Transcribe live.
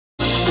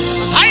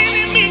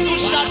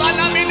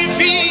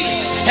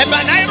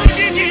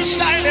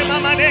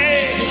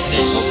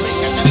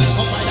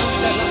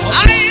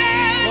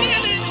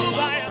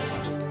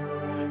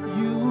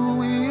You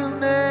will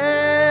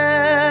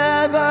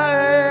never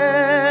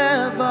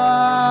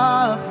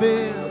ever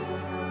fail.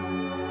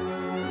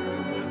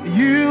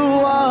 You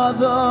are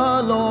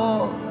the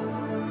Lord,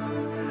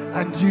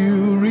 and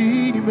you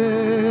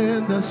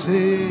remain the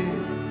same.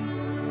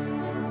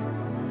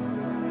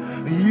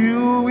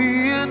 You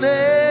will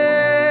never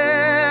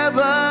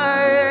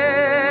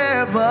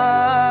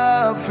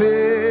ever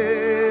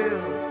fail.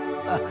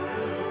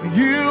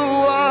 You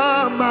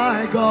are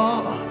my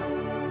God,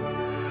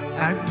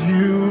 and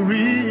you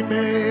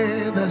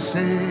remain the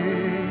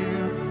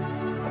same.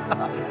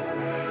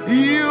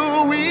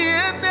 You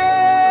will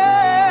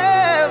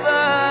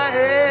never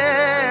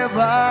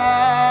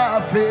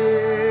ever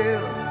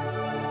fail.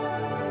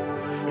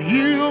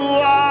 You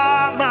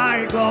are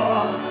my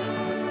God,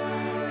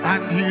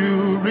 and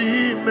you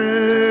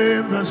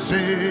remain the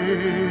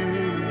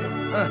same.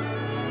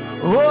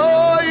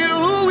 Oh, you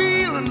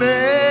will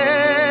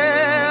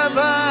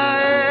never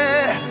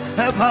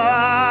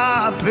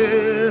ever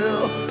fail.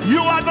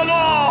 You are the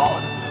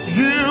Lord.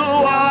 You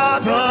are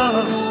the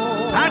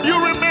Lord, and you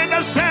remain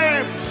the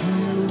same.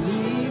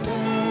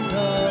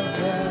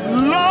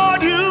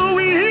 Lord, you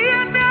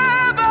will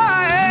never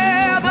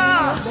ever.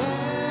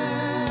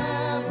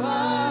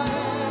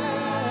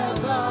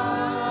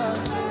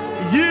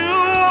 You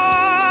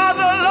are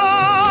the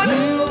Lord.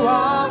 You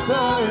are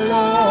the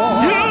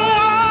Lord. You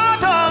are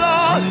the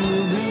Lord. You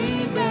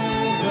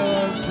remain the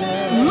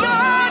same.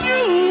 Lord,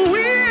 you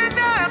will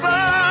never.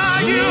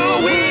 You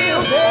will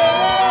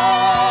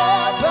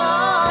never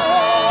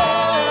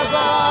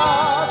ever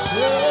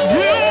change.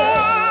 You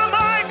are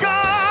my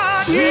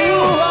God. You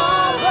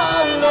are the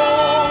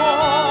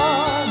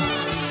Lord.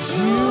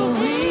 You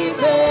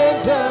remain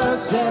the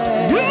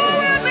same. You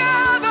will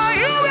never.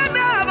 You will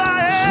never.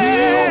 You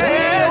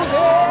will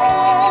never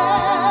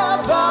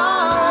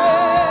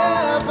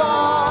ever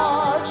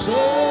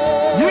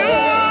change. You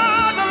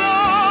are the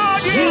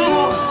Lord. You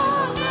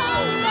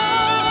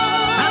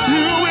and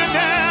you will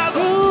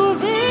never.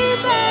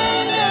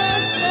 Remain the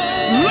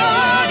same.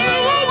 Lord, you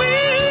will.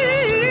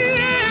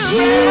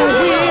 You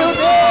will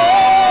never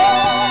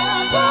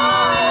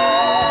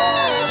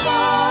ever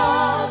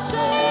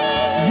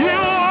change. You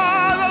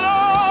are the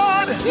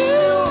Lord. You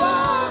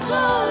are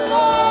the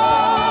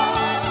Lord.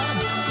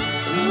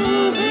 You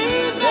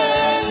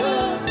remain the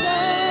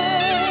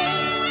same.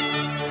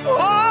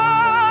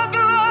 Oh,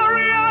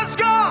 glorious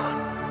God,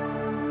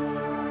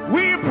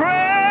 we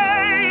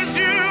praise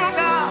you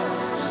now.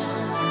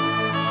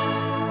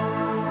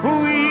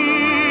 We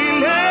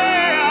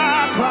lay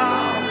our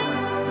crown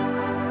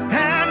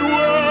and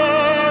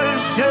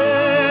worship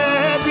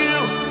you.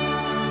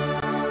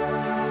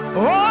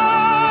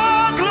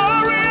 Oh,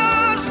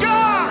 glorious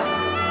God,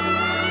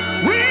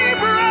 we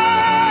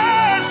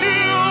praise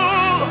you.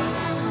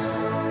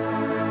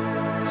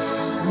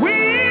 We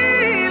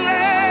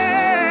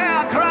lay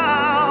our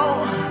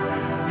crown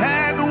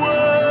and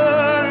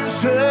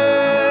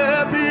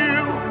worship you.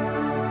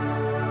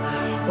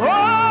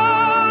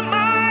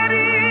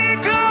 Almighty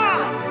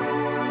God,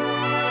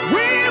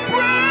 we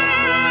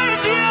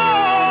praise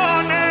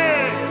your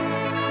name.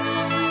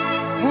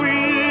 We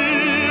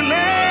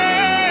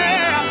lay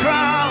our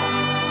crown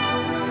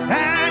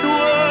and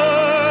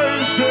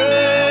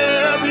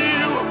worship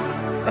you.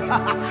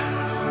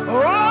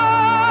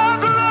 Oh,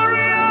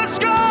 glorious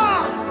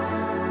God,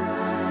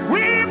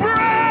 we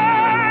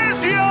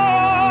praise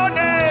your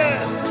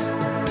name.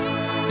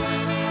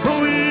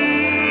 We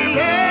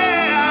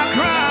lay our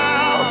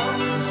crown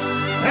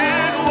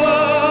and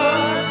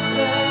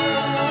worship.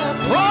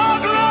 Oh,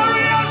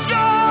 glorious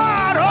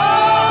God, oh,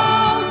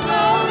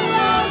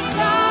 glorious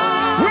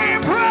God, we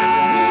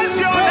praise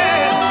your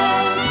name.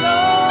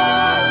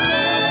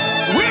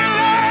 We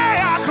lay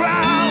our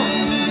crown.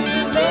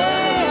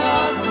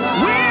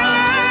 We lay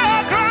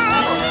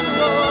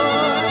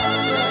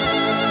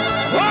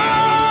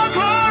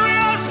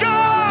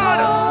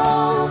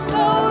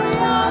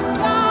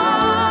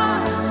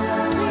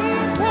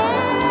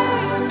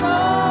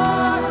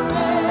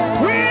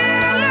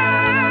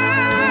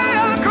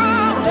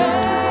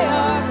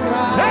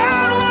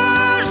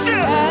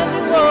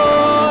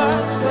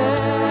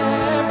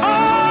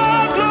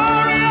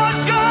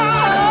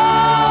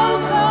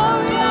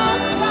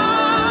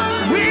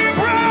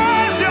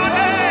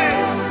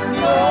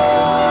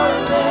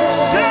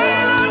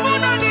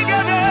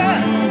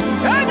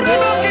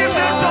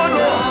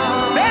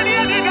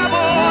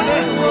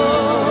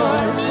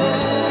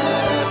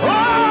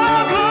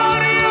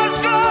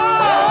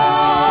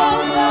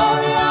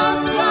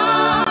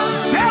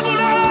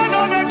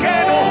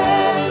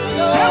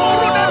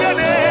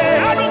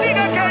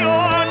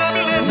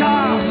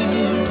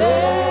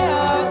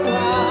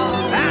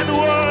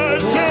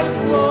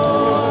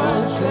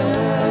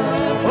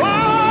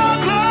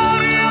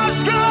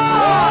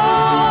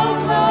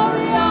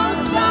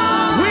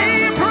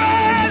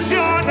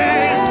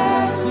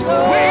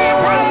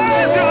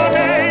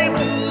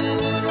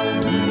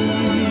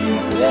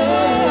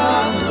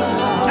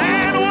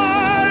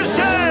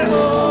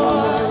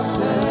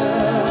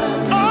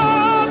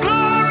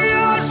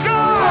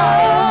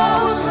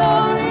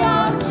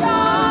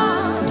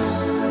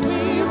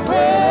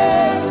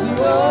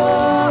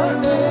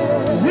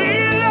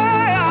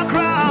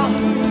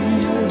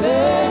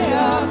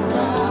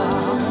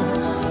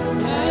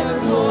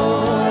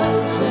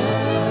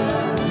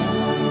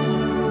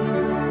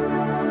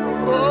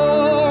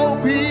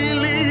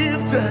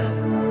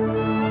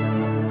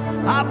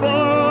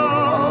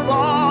above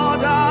all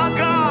the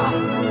God.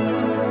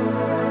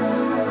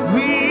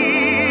 We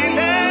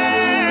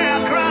lay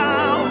our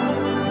crown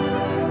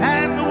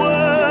and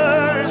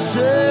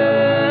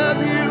worship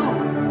you.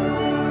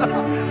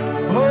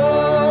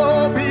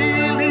 Oh, be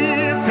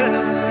lifted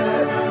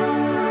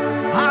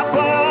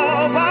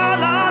above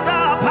all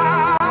other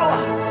power.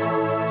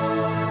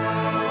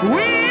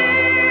 We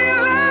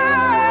lay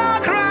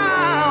our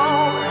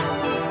crown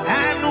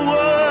and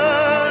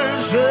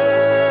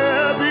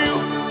worship you.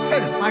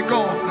 Hey, my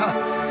God.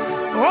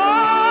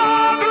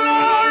 Oh,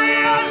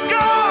 glorious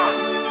God,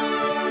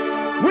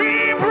 we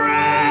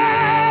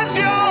praise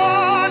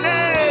your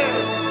name.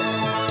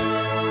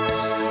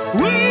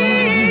 We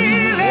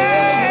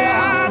lay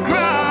our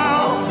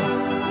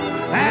crowns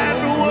and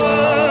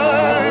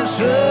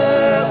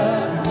worship.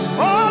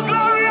 Oh,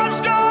 glorious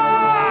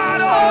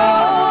God.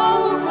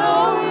 Oh,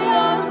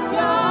 glorious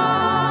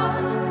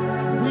God,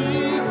 we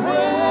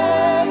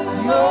praise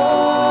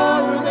your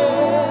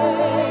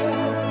name.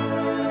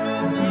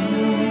 We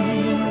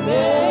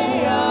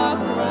lay our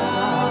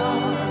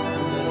crowns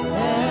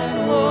and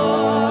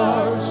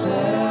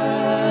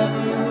worship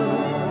you.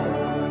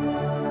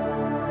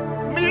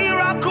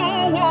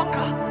 miracle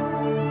walker.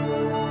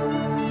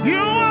 You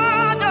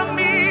are the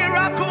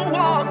miracle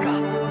walker.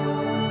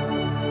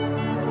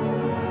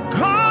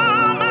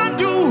 Come and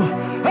do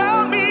a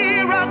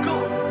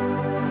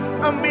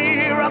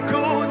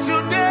miracle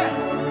today.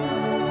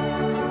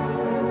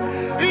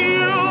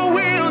 You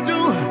will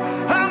do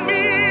a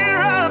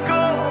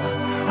miracle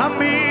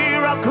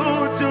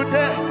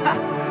today.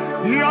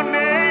 Your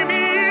name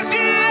is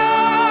Yahweh.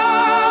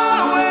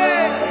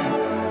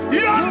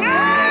 Your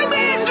name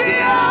is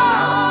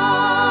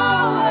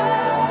Yahweh.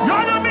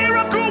 You're the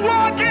miracle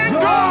walking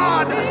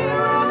God.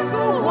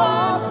 Miracle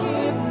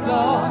walking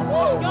God,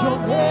 your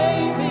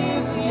name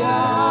is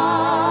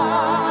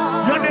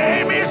Yahweh. Your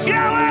name is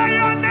Yahweh.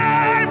 Your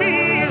name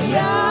is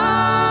Yahweh.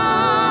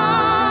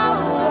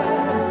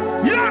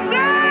 Your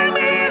name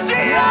is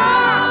Yahweh.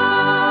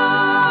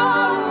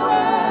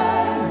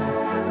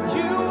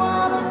 You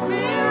are the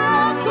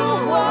miracle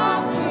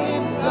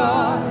walking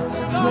God.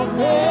 Your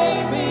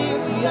name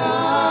is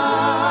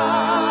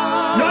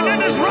Yahweh. Your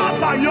name is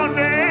Rapha. Your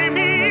name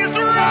is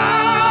Rapha.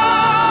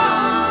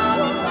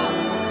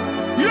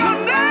 Your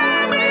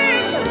name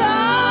is.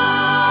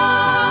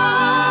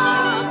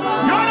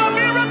 You're the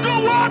miracle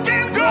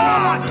walking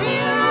God.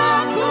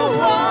 Miracle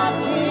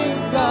walking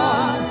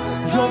God.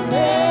 Your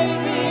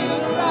name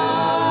is Rapha.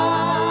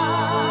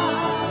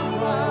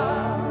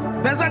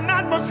 There's an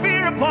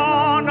atmosphere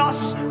upon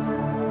us.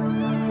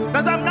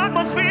 There's an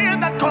atmosphere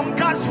that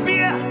conquers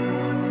fear.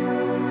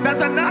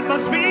 There's an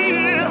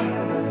atmosphere.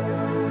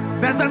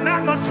 There's an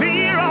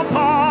atmosphere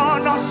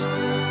upon us.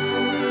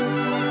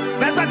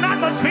 There's an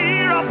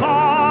atmosphere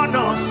upon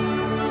us.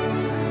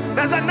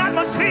 There's an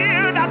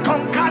atmosphere that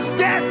conquers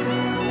death.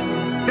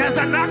 There's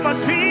an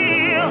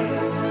atmosphere.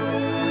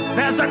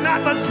 There's an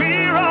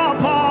atmosphere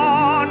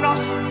upon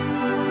us.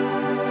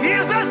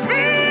 He's the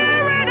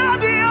Spirit of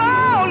the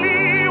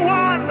Holy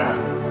One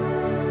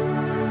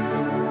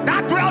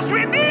that dwells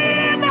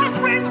within us,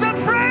 brings the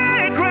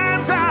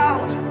fragrance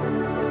out.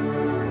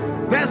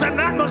 There's an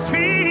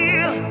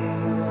atmosphere.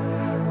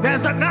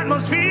 There's an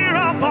atmosphere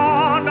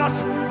upon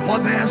us. For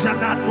there's an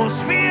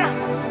atmosphere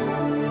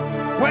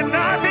where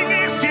nothing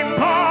is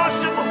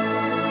impossible.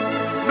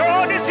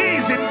 No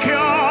disease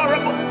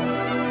incurable.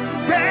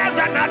 There's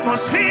an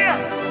atmosphere.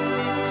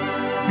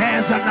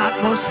 There's an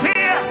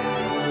atmosphere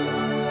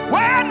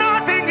where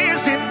nothing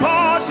is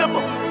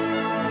impossible.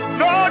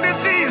 No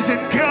disease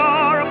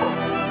incurable.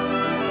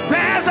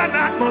 There's an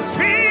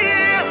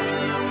atmosphere.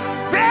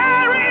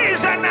 There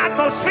is an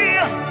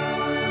atmosphere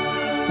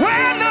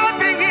where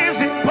nothing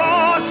is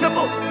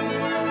impossible.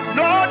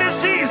 No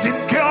disease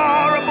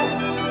incurable.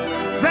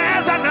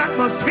 There's an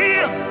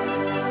atmosphere.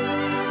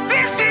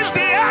 This is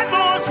the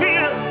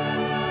atmosphere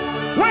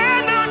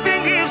where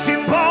nothing is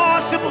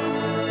impossible.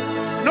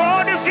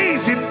 No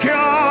disease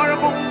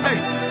incurable. Hey,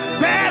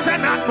 there's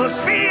an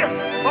atmosphere.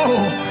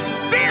 Oh,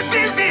 this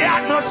is the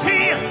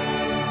atmosphere.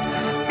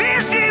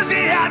 This is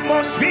the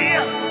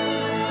atmosphere.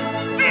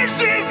 This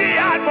is the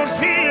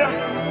atmosphere.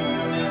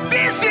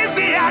 This is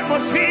the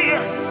atmosphere.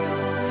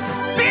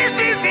 This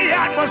is the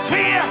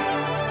atmosphere.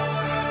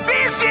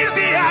 This is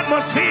the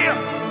atmosphere.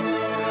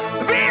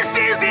 This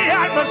is the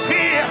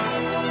atmosphere.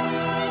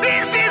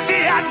 This is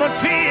the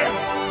atmosphere.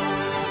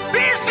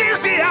 This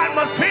is the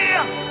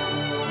atmosphere.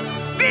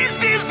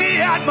 This is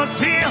the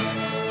atmosphere.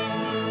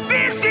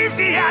 This is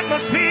the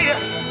atmosphere.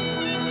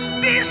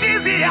 This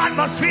is the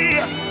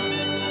atmosphere.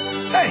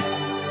 Hey.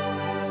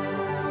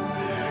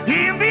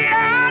 In the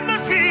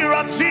atmosphere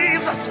of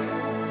Jesus.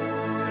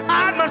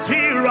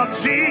 Atmosphere of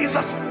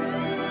Jesus.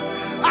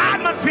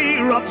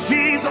 Atmosphere of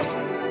Jesus.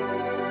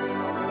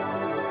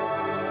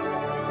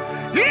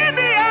 In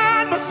the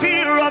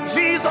atmosphere of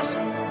Jesus.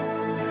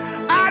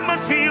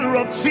 Atmosphere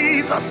of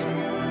Jesus.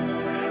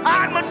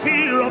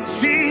 Atmosphere of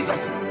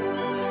Jesus.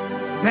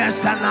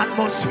 There's an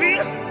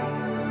atmosphere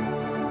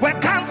where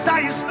cancer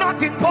is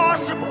not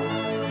impossible.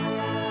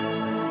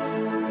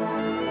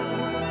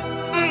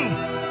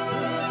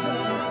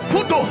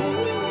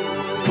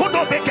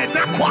 Ayano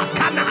begenakwa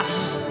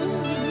kanas.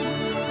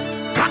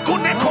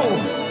 Kakuneko.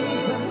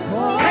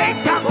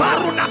 Keita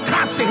baruna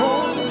kasi.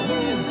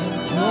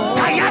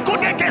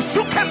 Tayaguneke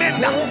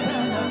sukemenda.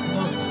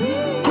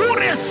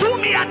 Kure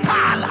sumi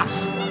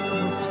atalas.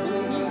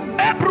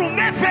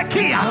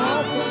 Ebrumefekia.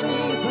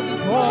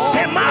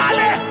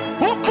 Semale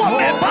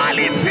ukome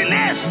bali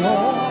files.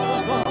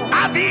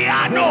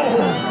 Abiano.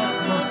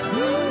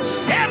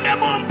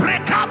 Sememon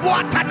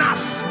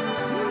prekabuatanas.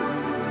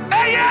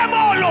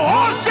 Eyemolo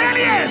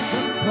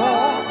Oselies.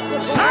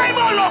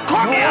 Simolo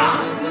Komia.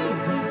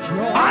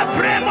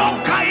 Avremon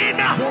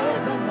Kaina.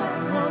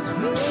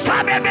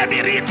 Sabebe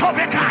Birito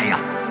Vekaya.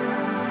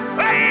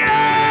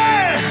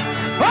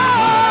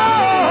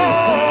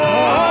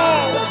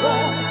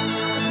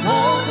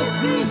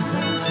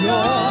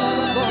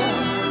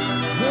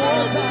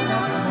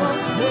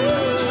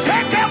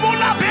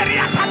 Sekemula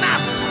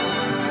Beriatanas.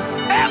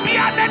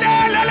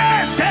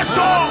 Ebianele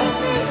Seso.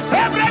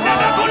 Ebrede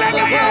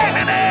Gulega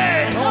Yenene.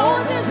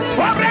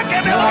 Obreke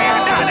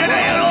Bebayanda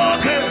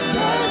Neloke.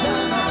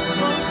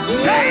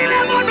 Seile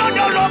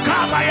Monono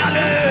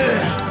Kamayale.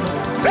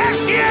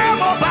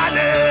 Esiemo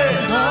Bale.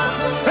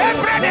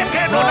 Ebrede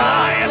Kenona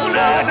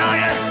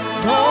Ebulanaye.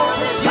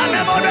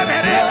 Salemo de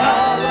Bereka.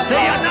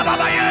 Yana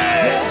Babaye.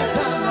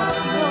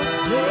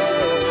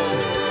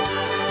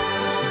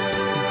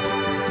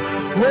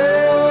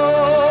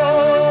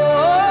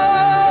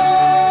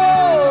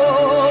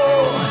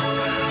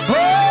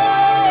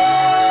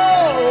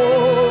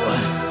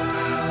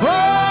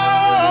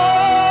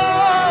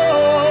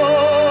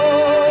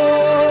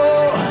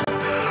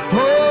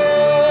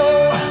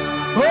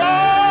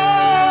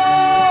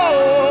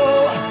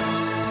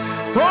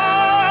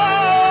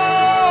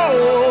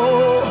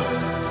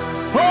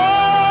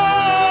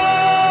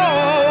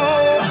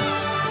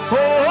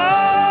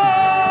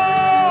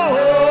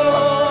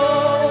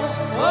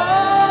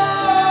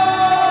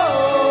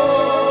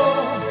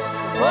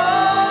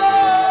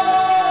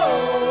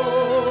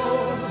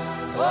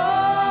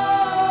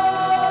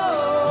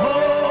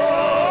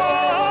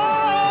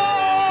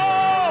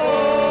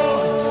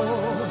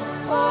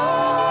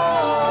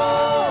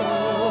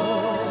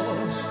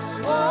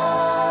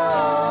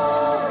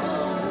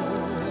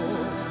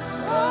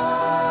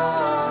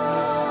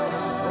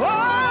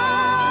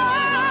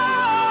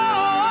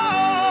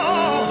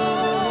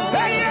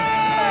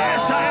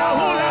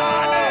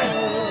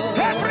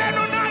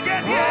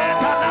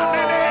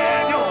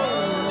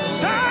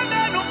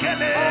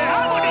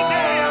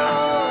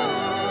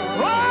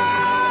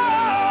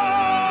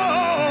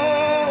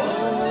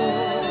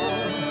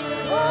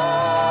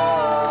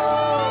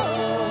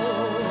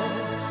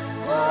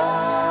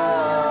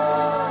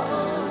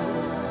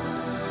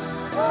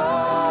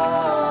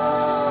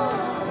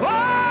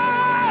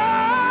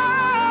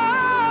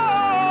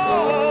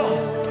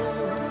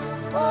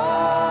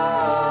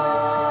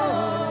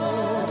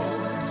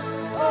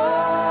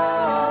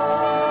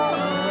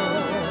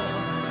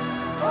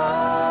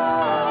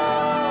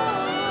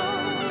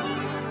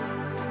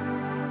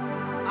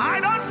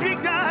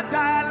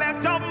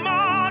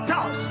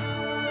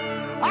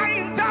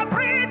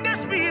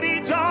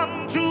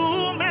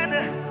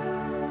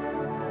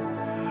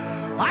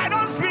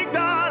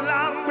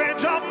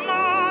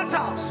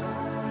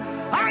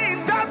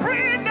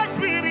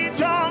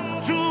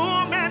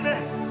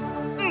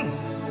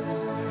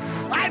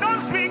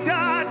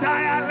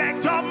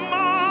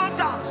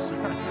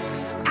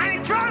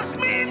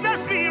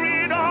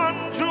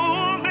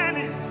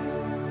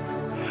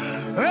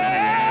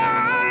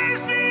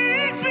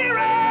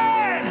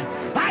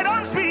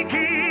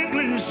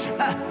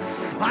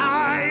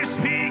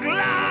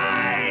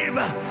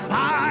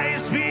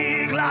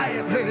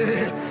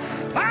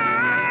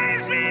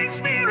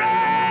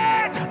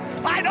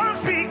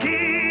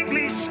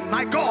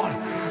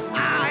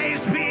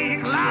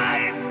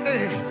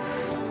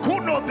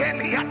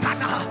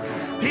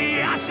 He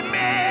has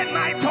made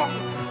my tongue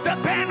the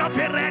pen of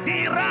a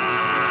ready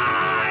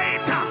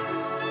writer.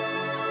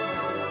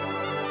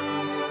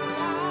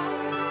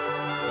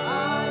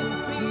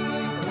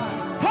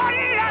 For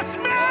he has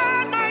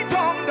made my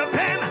tongue the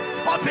pen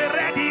of a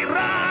ready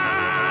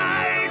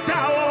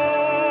writer.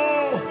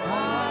 Oh,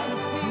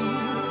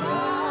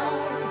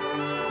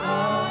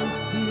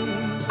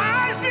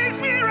 I speak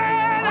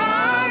spirit.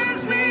 I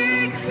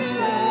speak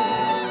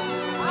spirit.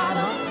 I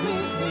don't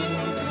speak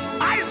it.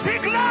 I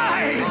speak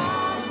life.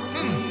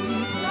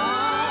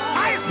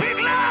 I speak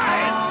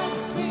life.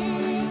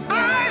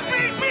 I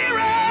speak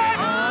spirit.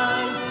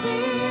 I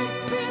speak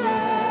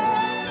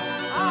spirit.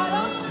 I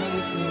don't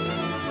speak it.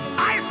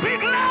 I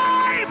speak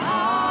life. I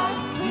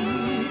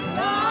speak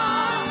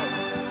life.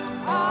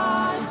 I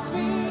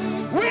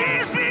speak. We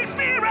speak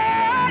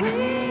spirit. We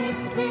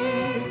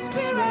speak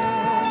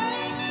spirit.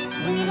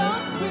 We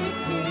don't speak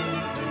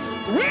it.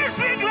 We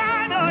speak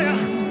life.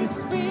 We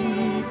speak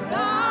life.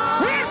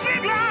 We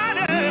speak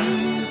life.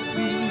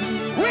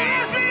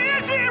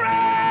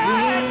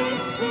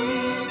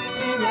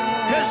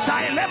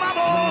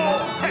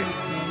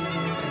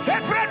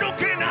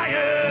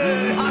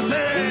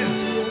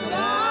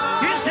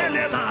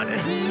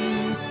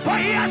 For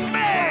he has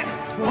made,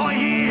 for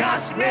he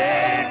has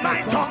made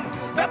my tongue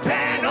the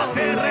pen of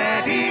a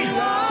ready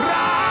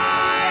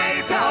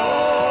writer.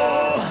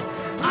 Oh,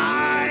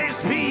 I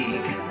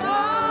speak.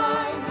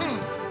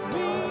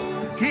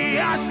 He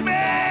has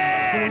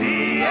made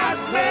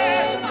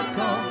my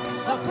tongue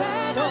a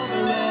pen of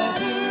a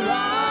ready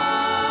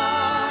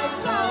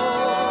writer.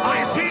 Oh,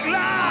 I speak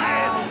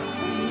life.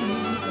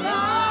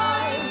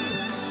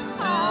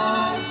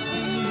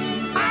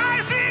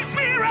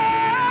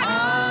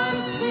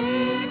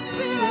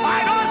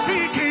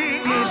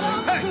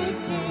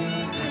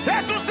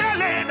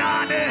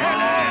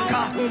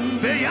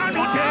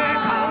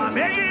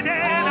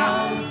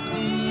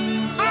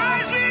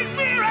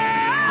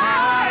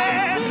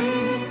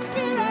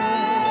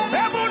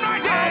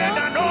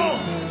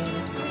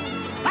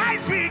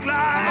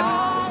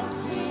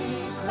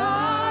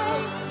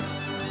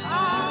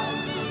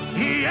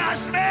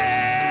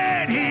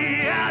 He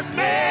has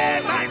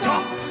made my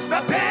tongue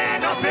the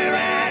pen of a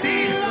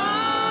ready.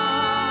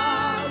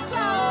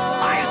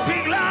 I speak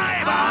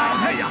live.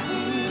 He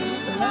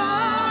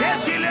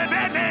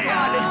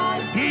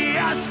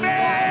has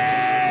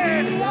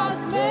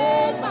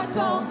made my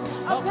tongue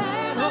a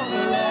pen of a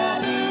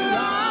ready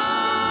writer.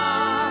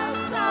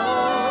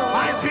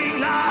 I speak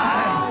live.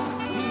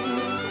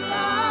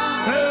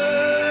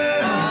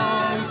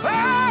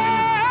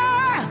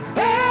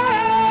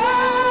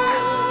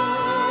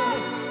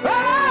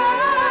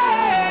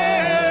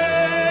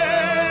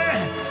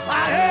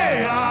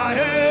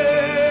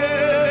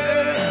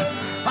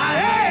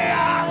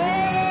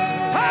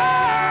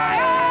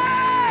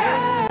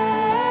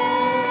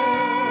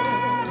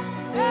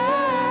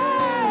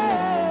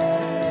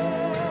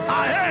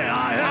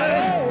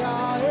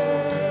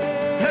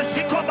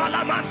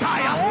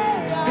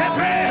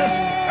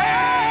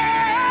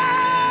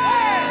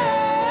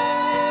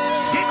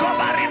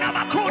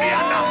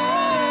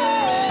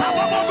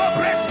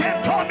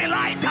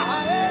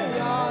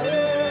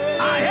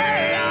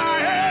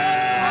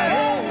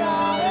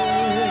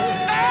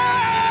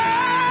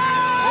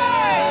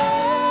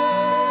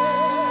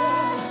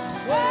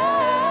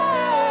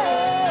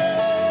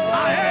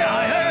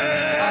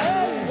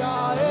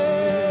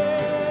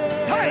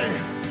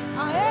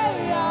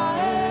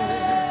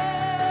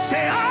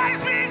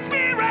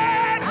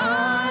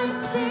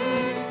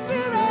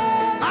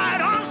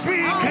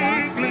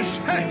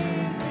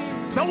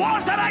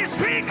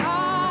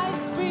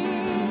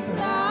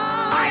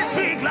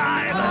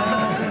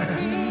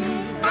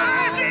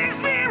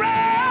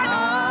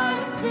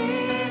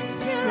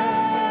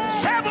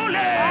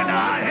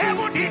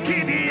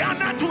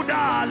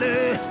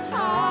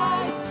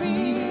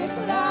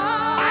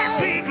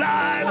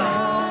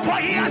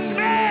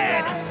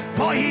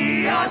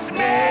 He has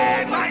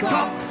made my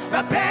tongue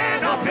the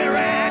pen of a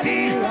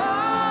ready.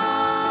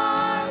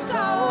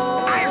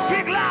 I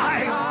speak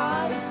life.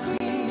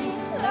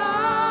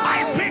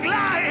 I speak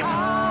life.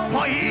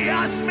 For he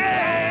has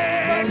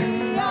made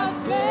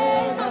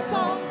my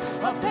tongue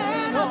a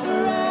pen of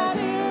a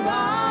ready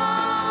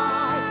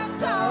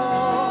writer.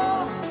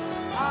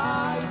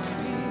 I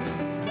speak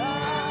life.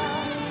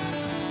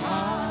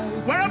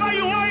 Wherever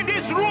you are in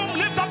this room,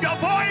 lift up your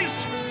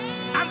voice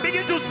and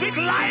begin to speak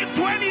life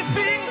to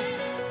anything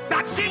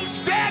that seems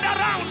dead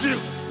around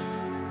you.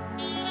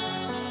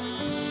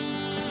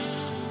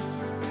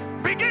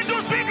 Begin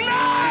to speak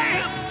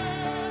life.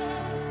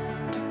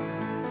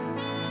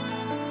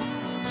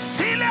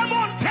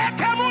 Silemon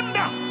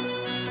tekemunda.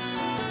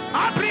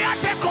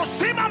 Abriate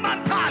kosima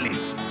mantali.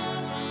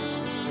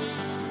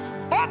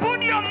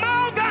 Open your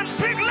mouth and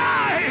speak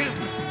life.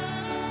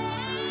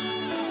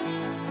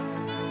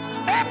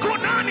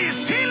 Ekunani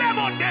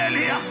silemon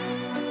delia.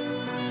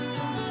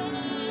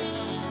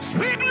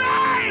 Speak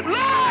live,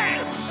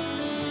 live.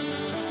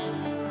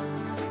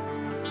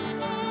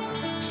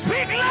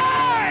 Speak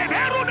live.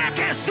 Erune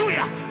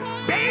kesuya.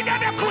 Beida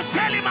de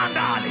kuseli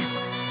mandali.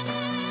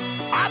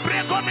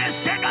 Abrego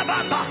mesega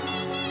bamba.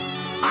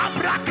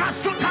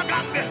 Abrakasuta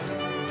gange.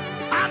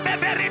 Ambe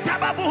verita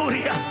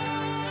baburia.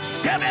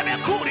 Sebebe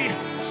kuri.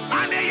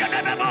 Ane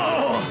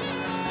yedebebo.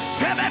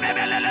 Sebebe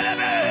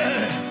lelelebe.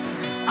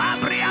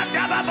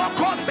 Abrianda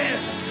babokombe.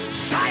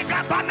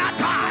 Saiga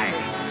banatai.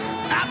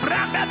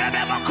 Abranda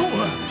bebebaku,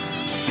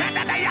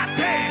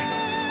 Shedayate,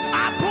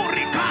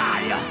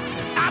 Apurikaya,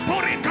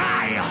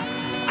 Apurikaya,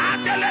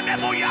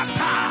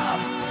 Adelebuyata,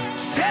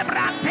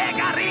 Sebrante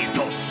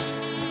Garitos.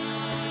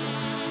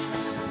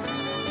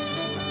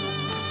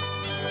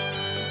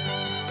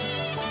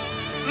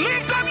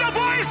 Lift up your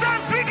voice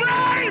and speak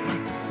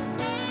live.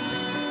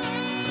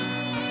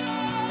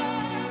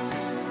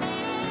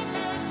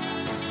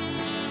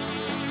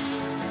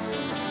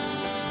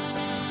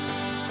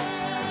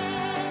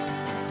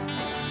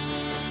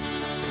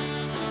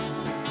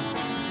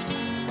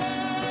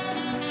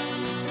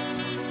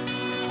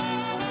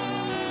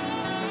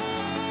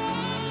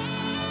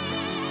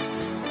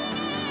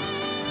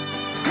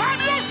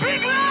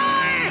 Speak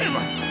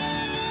live!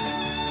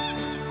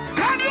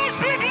 Can you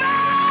speak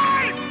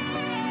live?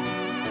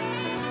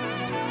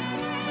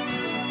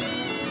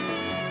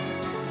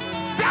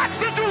 That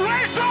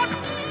situation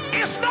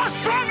is not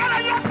stronger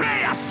than your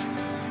prayers.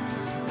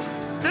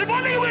 If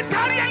only we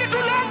tarry a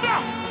little longer.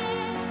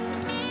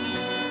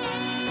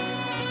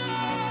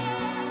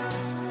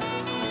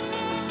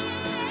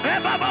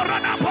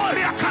 Ebabarana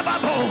poria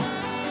kababo.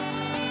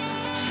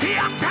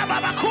 Sianta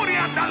babakuri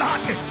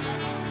andalate.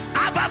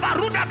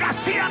 Ababaruda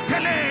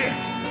gasiantele.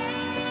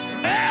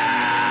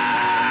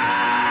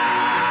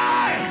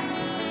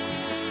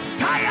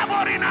 Taya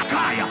morina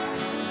kaya.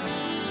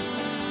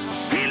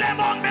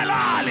 Silemon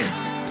melale.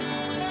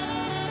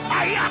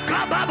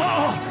 Ayaka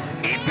babo.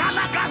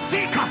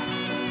 Italagasika.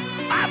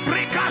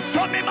 Afrika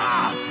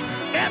sonima.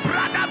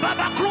 Ebrada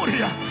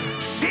babakuria.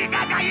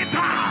 Siga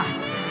gaita.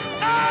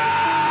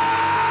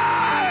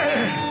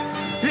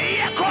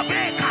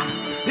 Yekobeka.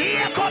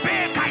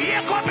 Yekobeka.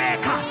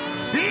 Yekobeka.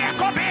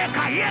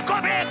 Yekobeka.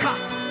 Yekobeka.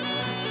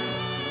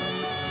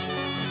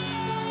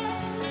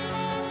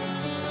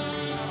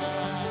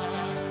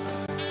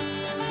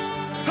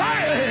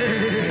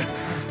 Hey!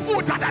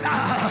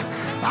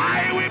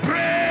 I will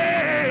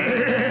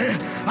pray.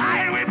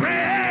 I will pray.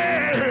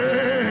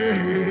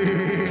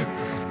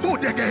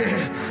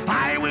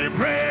 I will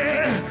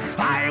pray.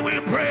 I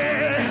will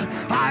pray.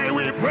 I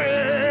will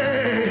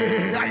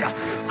pray.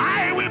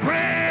 I will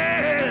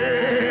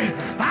pray.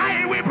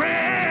 I will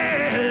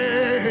pray.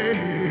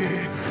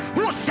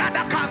 Who shall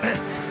come?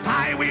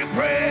 I will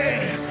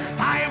pray.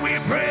 I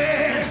will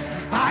pray.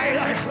 I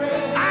will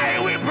pray. I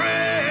will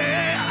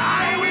pray.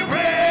 I will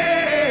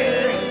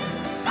pray.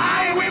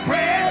 I will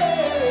pray.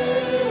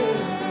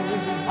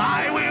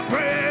 I will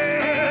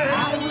pray.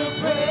 I will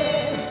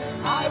pray.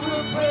 I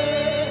will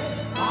pray.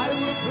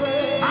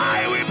 I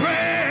will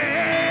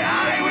pray. I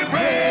will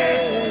pray.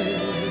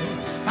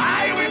 I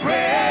will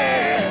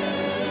pray.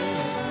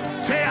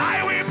 Say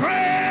I will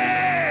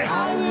pray. I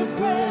will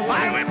pray. I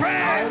will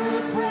pray. I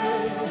will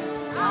pray.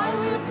 I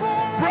will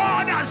pray.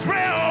 Brothers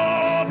pray.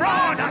 Oh,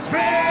 brothers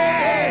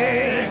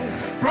pray.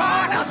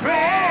 Brothers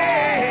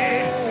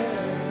pray.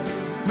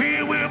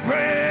 We will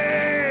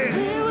pray.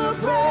 We will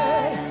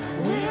pray.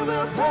 We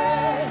will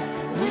pray.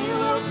 We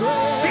will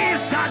pray.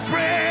 Sisters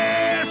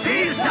pray.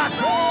 Sisters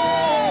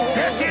pray.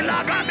 Pray.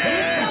 Esilagame.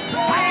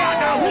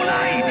 Ayada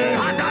hulaide.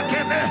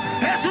 Adakeme.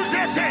 Jesus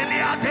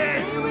eseniate.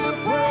 We will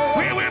pray.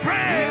 We will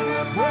pray. We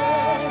will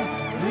pray.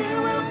 We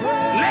will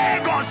pray.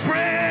 Lagos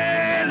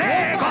pray.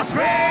 Lagos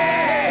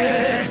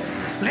pray.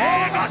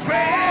 Lagos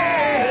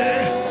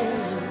pray.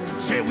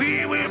 Say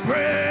we will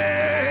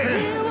pray.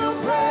 We will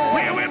pray.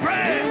 We will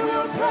pray. We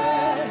will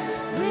pray.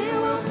 We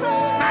will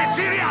pray.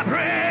 Nigeria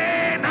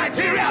pray.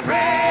 Nigeria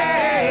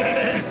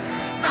pray.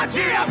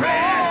 Nigeria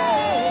pray.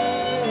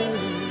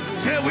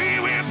 Say we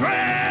will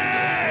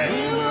pray.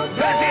 We will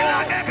pray.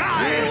 Esilageka.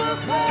 We will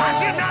pray.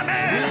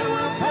 Asiname. We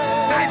will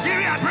pray.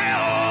 Nigeria pray. Oh,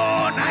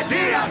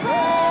 Nigeria.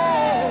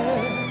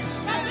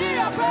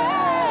 Nigeria pray.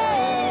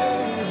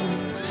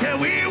 Say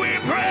we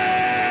will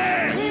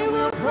pray. We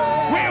will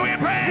pray. We will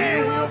pray. We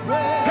will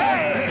pray.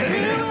 Hey.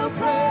 We will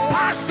pray.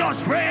 Pastors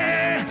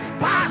pray.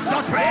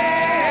 Pastors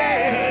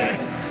pray.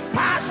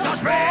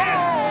 Pastors pray.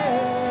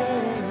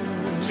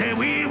 Say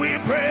we will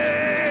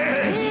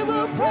pray. We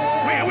will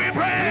pray. We will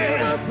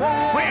pray. We will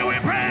pray. We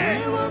will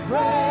pray. We will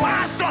pray.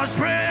 Pastors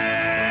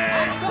pray.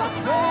 Pastors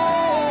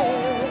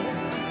pray.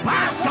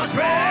 Pastors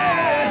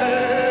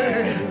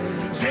pray.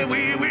 Say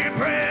we will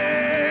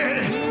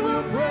pray. We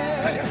will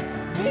pray.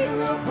 We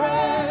will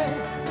pray.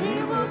 We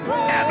will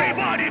pray.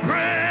 Everybody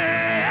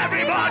pray.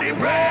 Everybody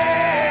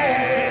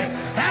pray.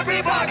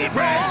 Everybody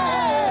pray.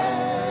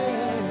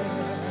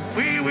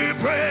 We will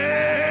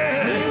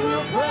pray. We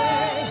will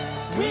pray.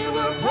 We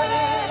will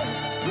pray.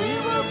 We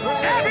will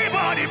pray.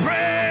 Everybody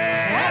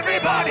pray.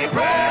 Everybody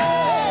pray.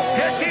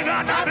 Yes, you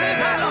got that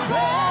bell.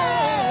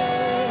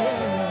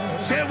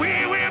 Say we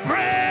will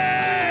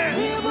pray.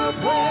 We will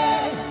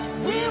pray.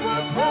 We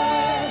will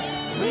pray.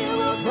 We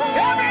will pray.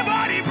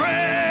 Everybody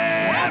pray.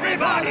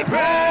 Everybody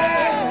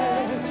pray.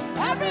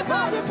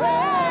 Everybody pray.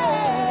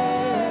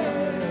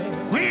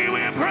 We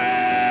will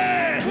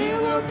pray. We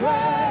will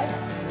pray.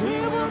 We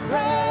will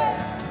pray.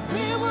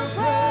 We will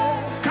pray.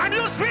 Can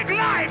you speak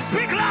live?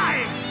 Speak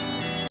live.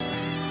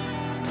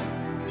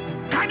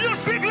 Can you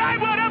speak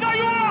live wherever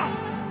you are?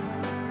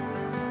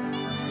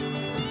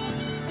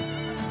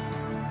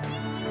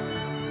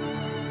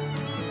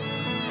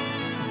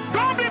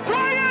 Don't be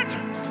quiet.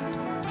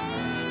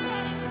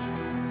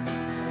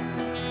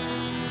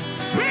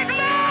 Speak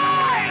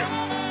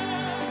live.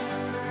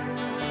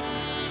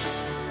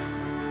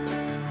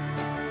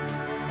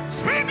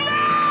 Speak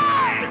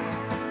live.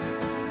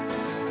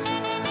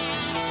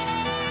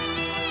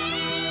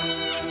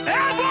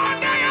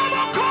 Everyone,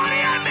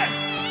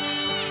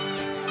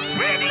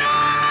 speak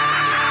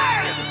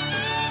live.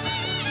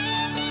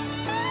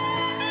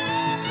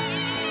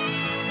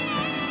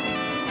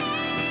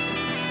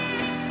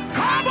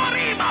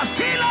 Kaborima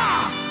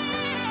Sila.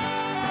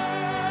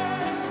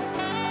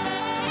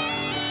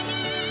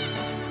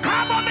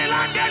 Kabo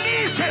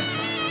Milandelise.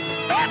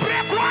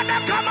 Ebrekwana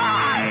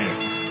Kamai.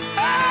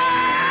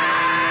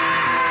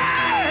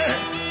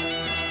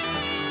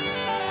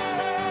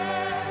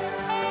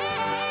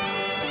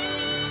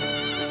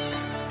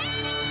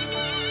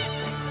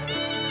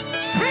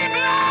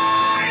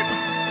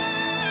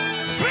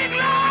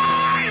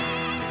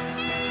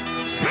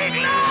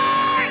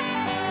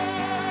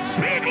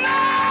 Speak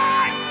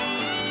life.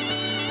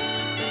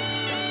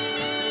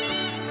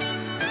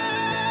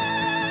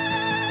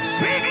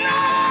 Speak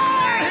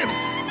life.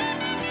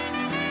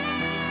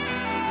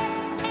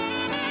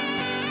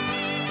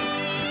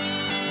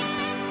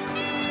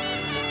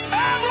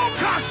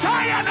 Eruka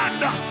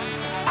sayananda.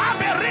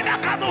 Aberina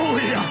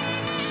kamuya.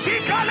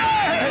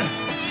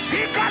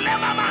 Sikale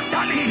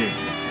mamandali.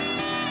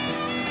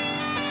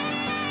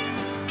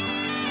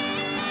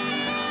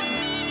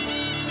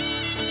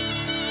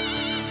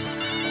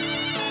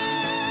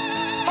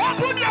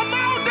 Open your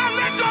mouth and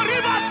let your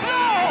river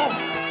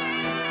flow.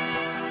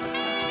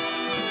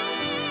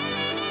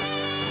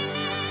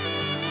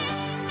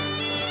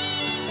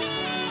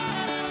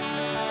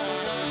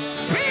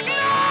 Speak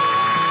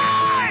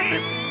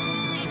life.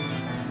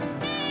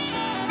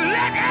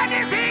 Let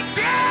anything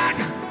dead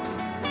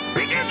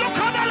begin to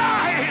come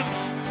alive.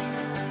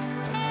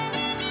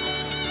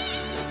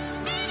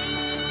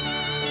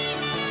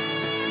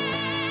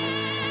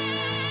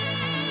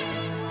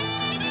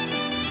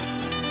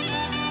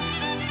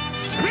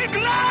 Speak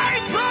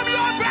life from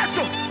your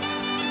vessel.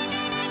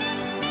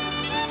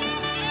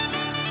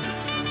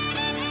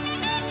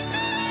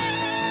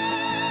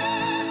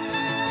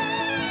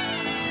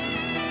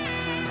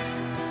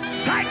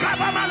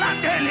 Saikaba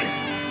malandeli.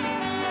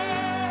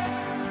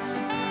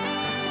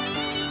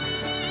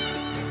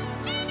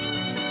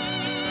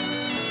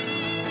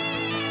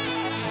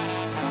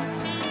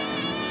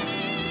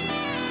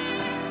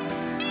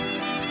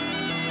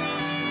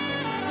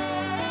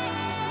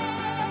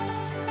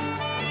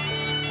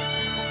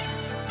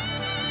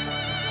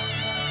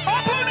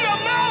 Open your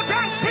mouth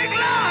and speak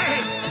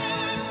life.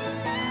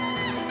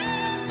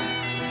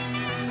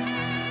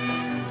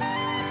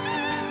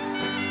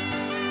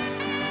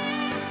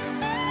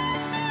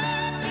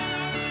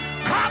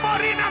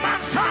 Kamorina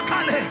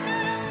mansakale.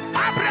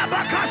 Abre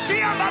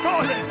bakashia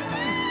babole.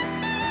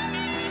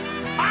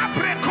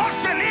 Abre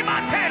koselima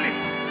teli.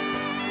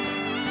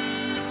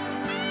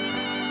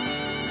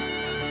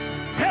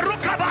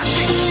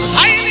 Terukabashi.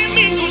 Haili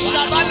miku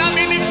sabala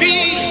minifi.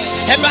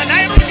 Ebana